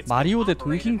 but it's 마리오 대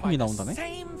operated by 동킹콩이 the 나온다네?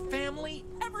 same family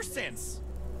ever since.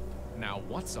 Now,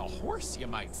 what's a horse, you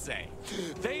might say?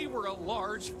 They were a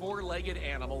large four-legged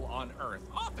animal on Earth,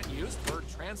 often used for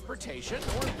transportation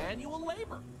or manual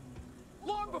labor.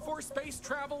 Long before space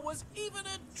travel was even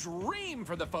a dream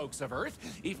for the folks of Earth,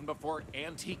 even before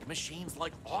antique machines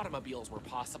like automobiles were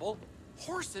possible,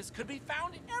 horses could be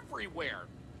found everywhere.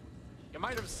 You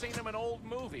might have seen them in old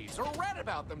movies or read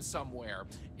about them somewhere.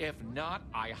 If not,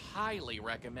 I highly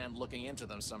recommend looking into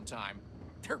them sometime.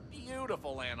 They're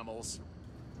beautiful animals.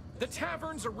 The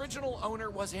tavern's original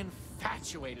owner was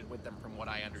infatuated with them, from what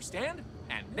I understand,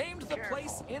 and named the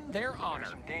place in their honor.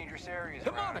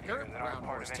 The moniker, Brown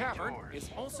Horse Tavern,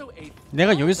 is also a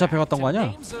내가 여기서 잡혀갔던 거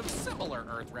아니야? names of similar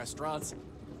Earth restaurants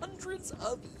hundreds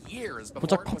of years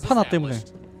고작 before it was 컵 하나 때문에.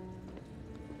 established.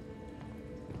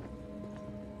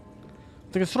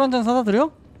 어떻게 술 한잔 사다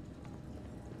드려?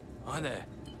 Hi there.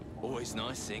 Always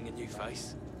nice seeing a new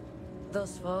face.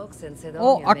 Those folks in Sidonia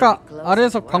어 may 아까 be close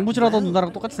아래에서 to work. 광부질하던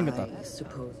누나랑 똑같이 생겼다. I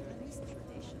suppose.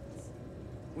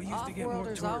 We used to get more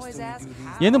Off-worlders tourists always than we ask do these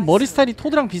how 얘는 I 머리 survive. 스타일이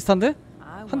토드랑 비슷한데?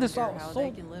 I 한 대 wonder how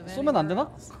they can live 쏘면 안 되나?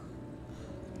 anywhere else.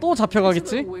 또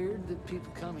잡혀가겠지? Weird that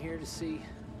people come here to see.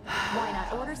 Why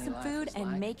not order some food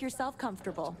and make yourself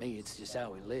comfortable? Me, it's just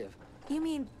how we live. You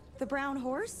mean the brown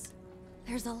horse?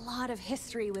 There's a lot of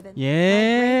history within.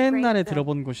 옛날에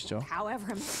들어본 곳이죠.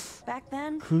 However, back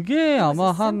then. 그게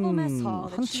아마 한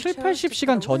 7,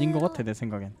 80시간 전인 것 같아 내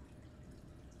생각엔.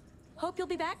 Hope you'll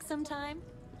be back sometime.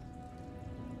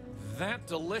 That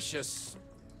delicious.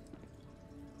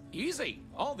 Easy.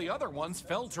 All the other ones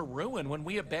fell to ruin when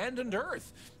we abandoned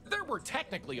Earth. There were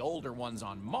technically older ones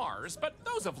on Mars, but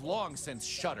those have long since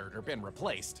shuttered or been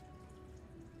replaced.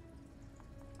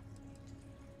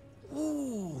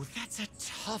 Ooh, that's a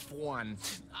tough one.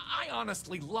 I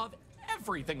honestly love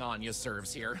everything Anya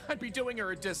serves here. I'd be doing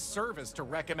her a disservice to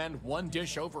recommend one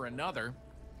dish over another.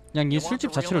 그냥 이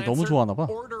술집 자체를 너무 좋아하나 봐.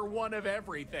 Order one of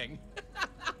everything.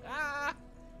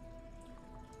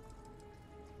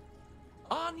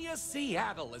 Anya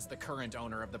Seattle is the current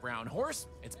owner of the Brown Horse.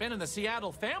 It's been in the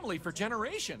Seattle family for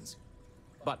generations.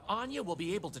 But Anya will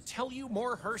be able to tell you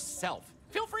more herself.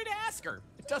 Feel free to ask her.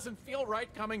 It doesn't feel right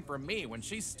coming from me when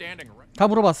she's standing right. 다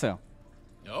물어봤어요.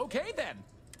 Okay then.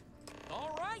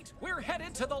 All right, we're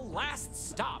headed to the last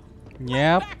stop.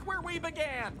 Yep. Back where we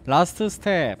began. 라스트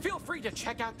스텝. Feel free to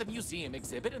check out the museum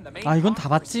exhibit in the main. 아 이건 다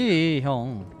봤지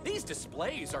형. These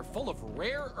displays are full of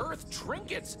rare Earth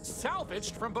trinkets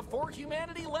salvaged from before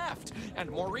humanity left,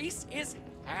 and Maurice is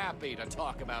happy to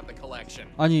talk about the collection.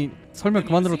 아니 설명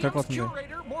그만 들어도 될 것 The 같은데.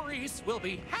 curator Maurice will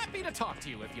be happy to talk to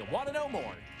you if you want to know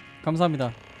more.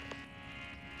 감사합니다.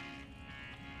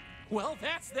 Well,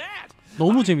 that's that.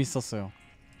 너무 재밌었어요.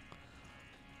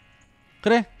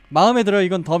 그래 마음에 들어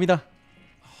이건 덤이다.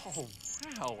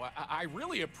 Oh, wow. I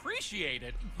really appreciate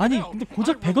it. 아니 근데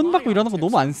고작 100원 받고 일하는 거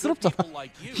너무 안쓰럽잖아.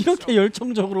 이렇게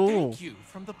열정적으로.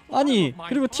 아니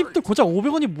그리고 팁도 고작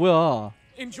 500원이 뭐야.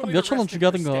 몇천 원 주게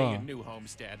하든가.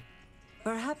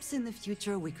 Perhaps in the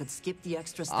future we could skip the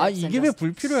extra steps 아 이게 왜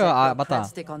불필요해. 아 맞다.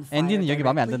 앤디는 여기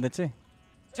마음에 안 든댔지?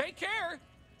 Take care.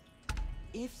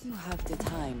 If you have the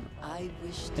time, I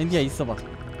wish to... 앤디야 있어봐.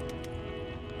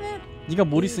 네가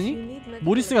모리스니?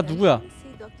 모리스가 누구야?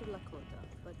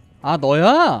 아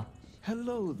너야?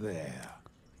 Hello there.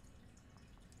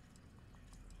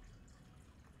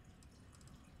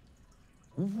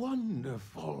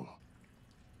 Wonderful.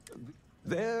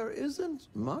 There isn't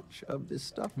much of this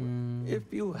stuff. If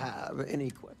you have any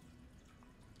questions.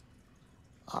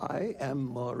 I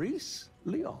am Maurice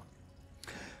Leon.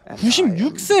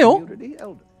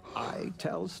 96세요? I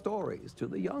tell stories to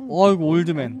the young 어이구 people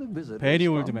올드맨. and the visitors 베리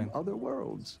from 올드맨. other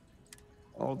worlds.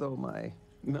 although my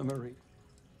memory.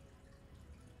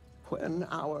 When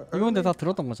our 이건 근데 다 early-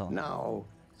 들었던 거잖아. Now,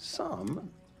 some,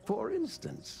 for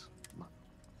instance.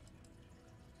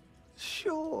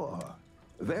 Sure,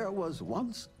 there was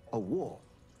once a war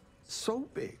so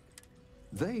big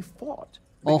they fought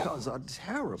because a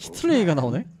terrible 히틀러 얘기가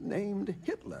나오네. man named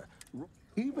Hitler.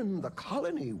 Even the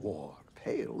colony war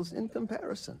pales in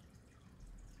comparison.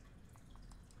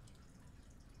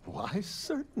 Why,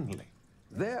 certainly.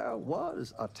 There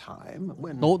was a time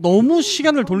when 너무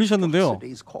시간을 돌리셨는데요.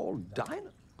 cities called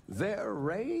their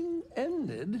reign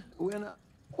ended when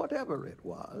whatever it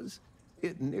was,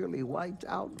 it nearly wiped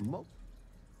out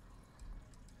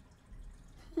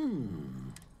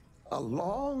a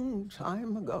long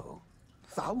time ago.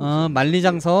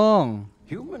 만리장성.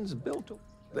 Humans built it.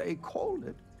 They called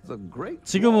it the Great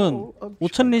지금은 Wall of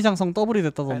 5000리장성 더블이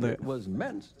and 됐다던데. it was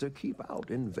meant to keep out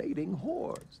invading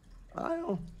hordes.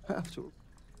 I'll have to.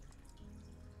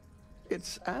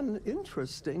 It's an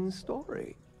interesting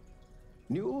story.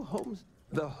 New homes.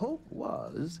 The hope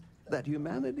was that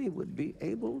humanity would be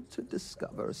able to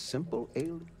discover simple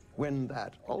alien. When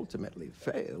that ultimately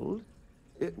failed,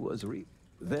 it was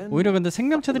then 오히려 근데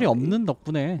생명체들이 없는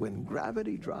덕분에 when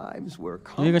gravity drives were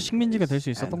우리가 식민지가 될 수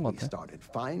있었던 and 것 we 같아. started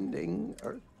finding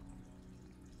Earth.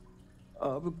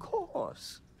 Of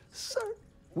course, sir,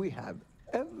 we have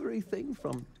everything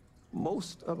from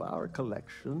most of our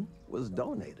collection was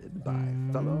donated by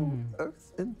fellow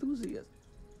Earth enthusiasts.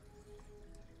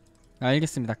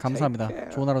 알겠습니다. 감사합니다.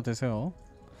 좋은 하루 되세요.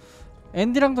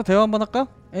 앤디랑도 대화 한번 할까?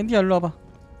 앤디 일로 와봐.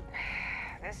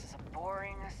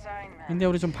 앤디야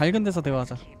우리 좀 밝은 데서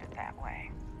대화하자.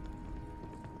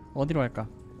 어디로 할까?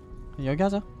 여기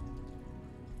하자.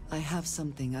 I have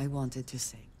something I wanted to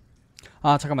say.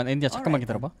 아 잠깐만 앤디야 잠깐만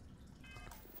기다려봐.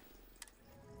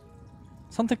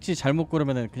 선택지 잘못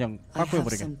고르면은 그냥 I have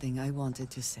바꾸어버리게. something I wanted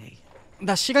to say.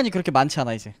 나 시간이 그렇게 많지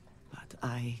않아 이제. But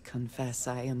I confess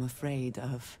I am afraid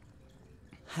of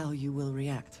how you will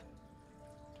react.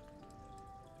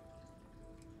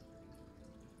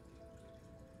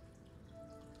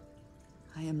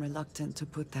 I am reluctant to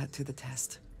put that to the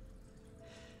test.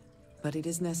 But it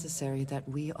is necessary that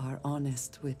we are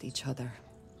honest with each other.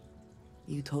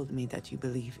 You told me that you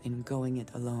believe in going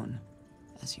it alone,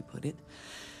 as you put it.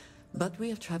 But we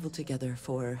have traveled together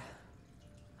for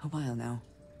a while now.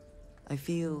 I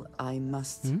feel I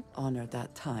must honor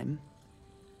that time.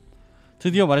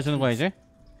 드디어 말해주는 거야 이제?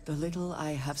 The little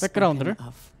I have 백그라운드를? spoken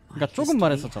of 그러니까 my 조금 history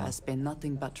말했었잖아. has been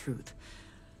nothing but truth.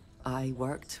 I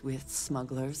worked with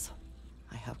smugglers.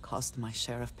 I have caused my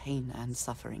share of pain and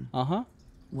suffering.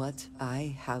 What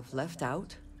I have left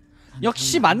out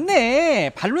역시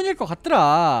맞네. 반론일 것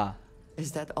같더라.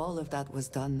 is that all of that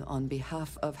was done on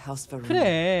behalf of House Varun.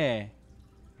 그래.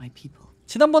 My people.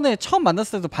 지난번에 처음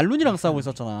만났을 때도 발룬이랑 싸우고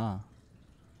있었잖아.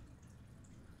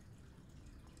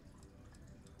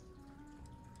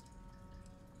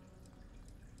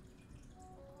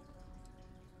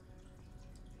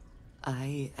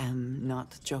 I am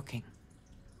not joking.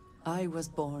 I was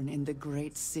born in the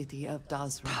great city of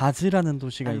Dazra. 다즈라는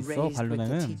도시가 and 있어 raised with the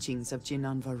발룬에는. teachings of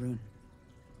Jinan Varun.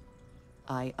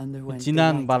 I underwent the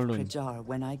지난 rite of 발룬. Krejar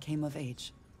when I came of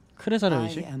age. 크레자르 I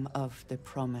의식. am of the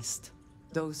promised,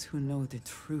 those who know the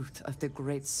truth of the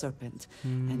great serpent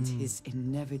and his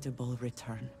inevitable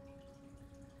return.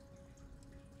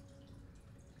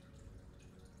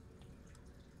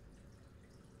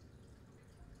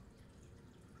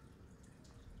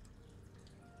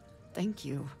 Thank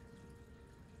you.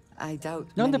 I doubt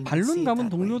야 근데 many would see 발룬 it 가문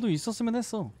that way. 동료도 있었으면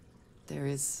했어. There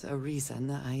is a reason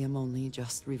I am only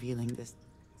just revealing this.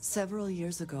 Several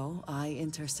years ago, I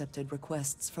intercepted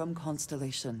requests from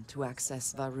Constellation to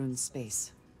access Varun's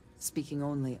space. Speaking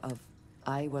only of,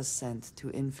 I was sent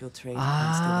to infiltrate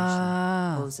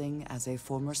Constellation, posing as a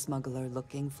former smuggler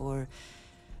looking for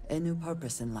a new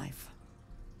purpose in life.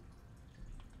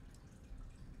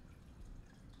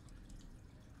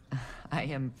 I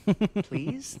am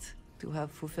pleased to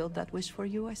have fulfilled that wish for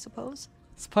you, I suppose.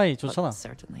 스파이 좋잖아. But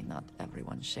certainly not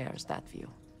everyone shares that view.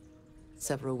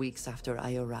 Several weeks after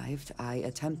I arrived, I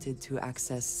attempted to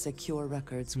access secure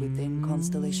records within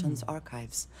Constellation's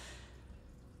archives.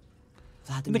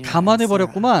 근데 Vladimir 감안해 and Sarah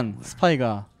버렸구만 were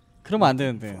스파이가. 그러면 안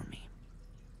looking 되는데. for me.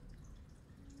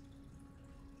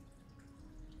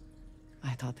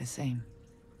 I thought the same.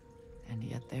 And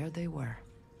yet there they were.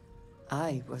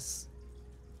 I was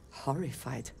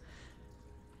horrified.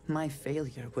 My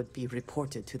failure would be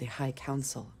reported to the High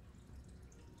Council,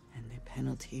 and the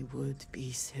penalty would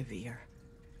be severe.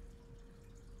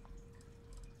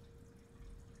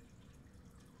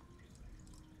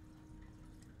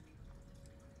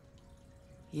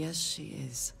 Yes, she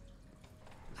is.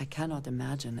 I cannot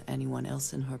imagine anyone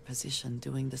else in her position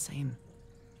doing the same.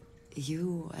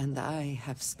 You and I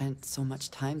have spent so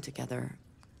much time together.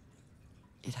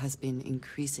 It has been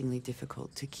increasingly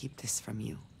difficult to keep this from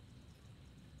you.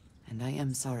 And I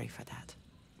am sorry for that.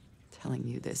 Telling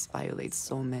you this violates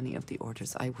so many of the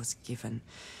orders I was given.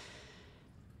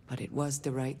 But it was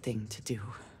the right thing to do.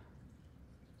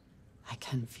 I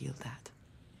can feel that.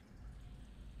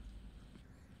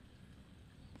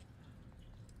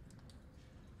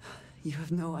 You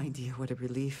have no idea what a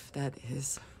relief that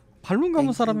is. 반론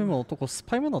가문 사람이면 어떻고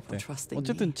스파이면 어때?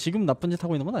 어쨌든 지금 나쁜 짓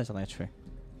하고 있는 건 아니잖아 애초에.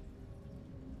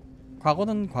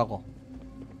 과거는 과거.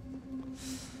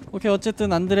 오케이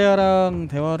어쨌든 안드레아랑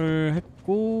대화를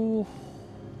했고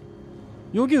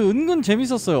여기 은근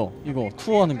재밌었어요. 이거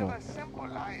투어하는 거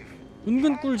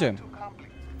은근 꿀잼.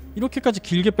 이렇게까지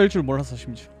길게 뺄 줄 몰라서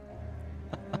심지어.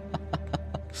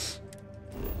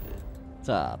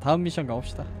 자 다음 미션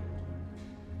가봅시다.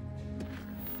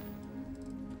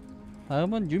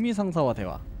 다음은 유미 상사와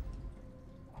대화.